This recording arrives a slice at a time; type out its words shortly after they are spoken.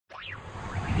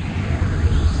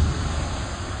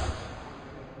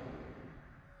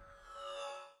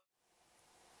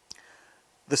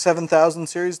The 7000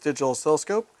 series digital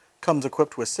oscilloscope comes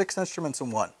equipped with 6 instruments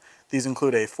in one. These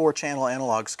include a 4-channel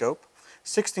analog scope,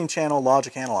 16-channel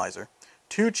logic analyzer,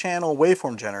 2-channel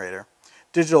waveform generator,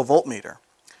 digital voltmeter,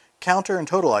 counter and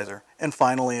totalizer, and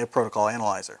finally a protocol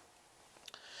analyzer.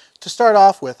 To start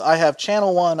off with, I have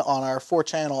channel 1 on our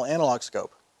 4-channel analog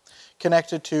scope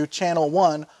connected to channel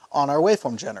 1 on our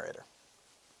waveform generator.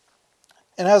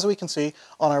 And as we can see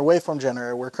on our waveform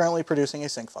generator, we're currently producing a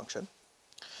sync function.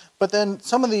 But then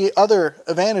some of the other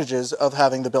advantages of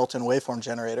having the built-in waveform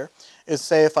generator is,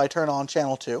 say, if I turn on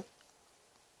channel 2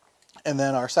 and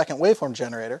then our second waveform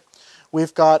generator,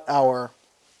 we've got our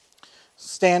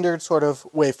standard sort of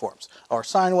waveforms, our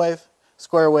sine wave,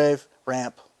 square wave,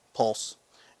 ramp, pulse,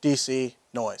 DC,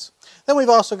 noise. Then we've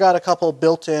also got a couple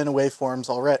built-in waveforms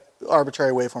already,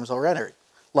 arbitrary waveforms already,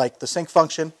 like the sync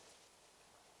function,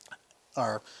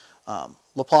 our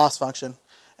Laplace function,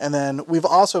 and then we've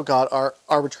also got our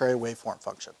arbitrary waveform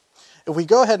function. If we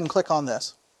go ahead and click on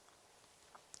this,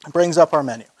 it brings up our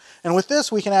menu. And with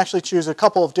this, we can actually choose a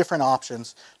couple of different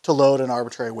options to load an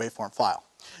arbitrary waveform file.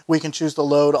 We can choose to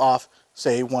load off,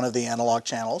 say, one of the analog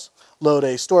channels, load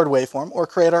a stored waveform, or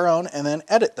create our own and then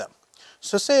edit them.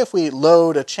 So say if we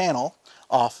load a channel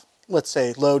off, let's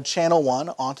say load channel 1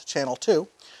 onto channel 2,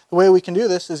 the way we can do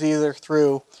this is either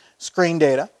through screen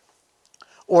data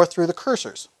or through the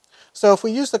cursors. So if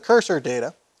we use the cursor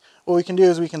data, what we can do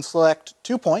is we can select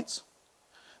 2 points.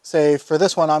 Say for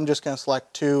this one, I'm just going to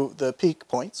select the peak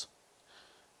points.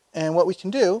 And what we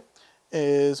can do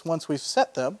is once we've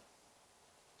set them,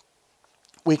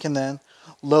 we can then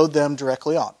load them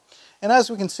directly on. And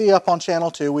as we can see up on channel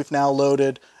 2, we've now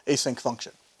loaded a sync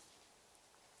function.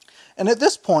 And at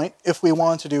this point, if we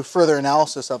want to do further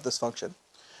analysis of this function,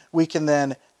 we can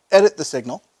then edit the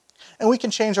signal and we can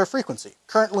change our frequency.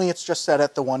 Currently it's just set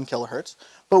at the 1 kilohertz,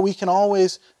 but we can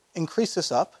always increase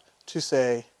this up to,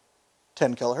 say,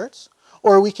 10 kilohertz,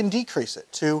 or we can decrease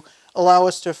it to allow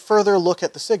us to further look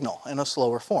at the signal in a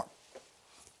slower form.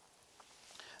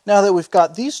 Now that we've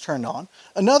got these turned on,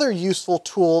 another useful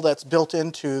tool that's built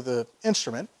into the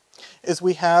instrument is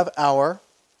we have our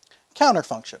counter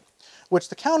function, which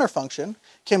the counter function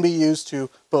can be used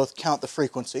to both count the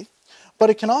frequency,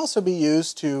 but it can also be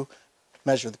used to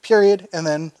measure the period and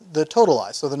then the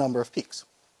totalize, so the number of peaks.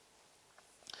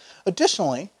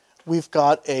 Additionally, we've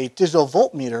got a digital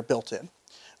voltmeter built in,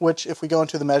 which if we go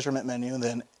into the measurement menu and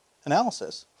then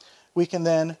analysis, we can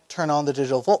then turn on the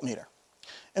digital voltmeter.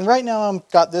 And right now I've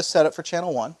got this set up for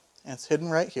channel 1, and it's hidden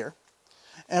right here.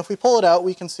 And if we pull it out,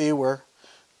 we can see we're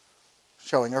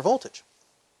showing our voltage.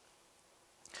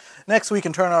 Next, we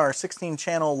can turn on our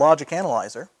 16-channel logic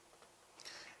analyzer.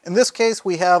 In this case,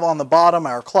 we have on the bottom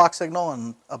our clock signal,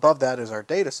 and above that is our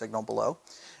data signal below,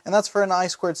 and that's for an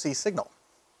I2C signal.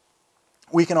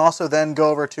 We can also then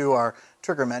go over to our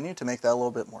trigger menu to make that a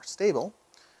little bit more stable,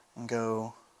 and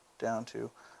go down to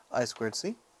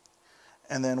I2C.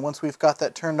 And then once we've got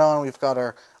that turned on, we've got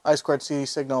our I2C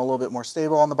signal a little bit more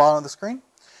stable on the bottom of the screen.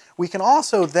 We can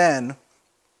also then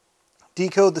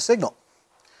decode the signal.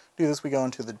 To do this, we go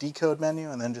into the decode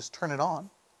menu and then just turn it on.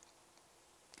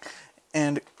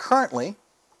 And currently,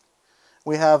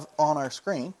 we have on our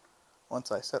screen, once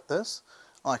I set this,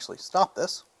 I'll actually stop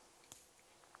this.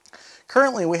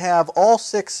 Currently, we have all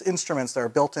 6 instruments that are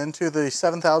built into the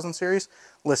 7000 series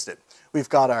listed. We've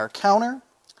got our counter,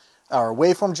 our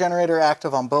waveform generator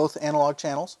active on both analog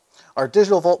channels, our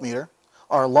digital voltmeter,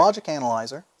 our logic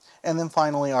analyzer, and then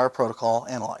finally our protocol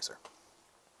analyzer.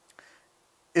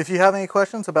 If you have any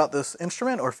questions about this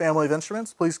instrument or family of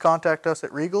instruments, please contact us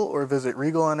at RIGOL or visit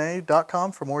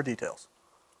rigolna.com for more details.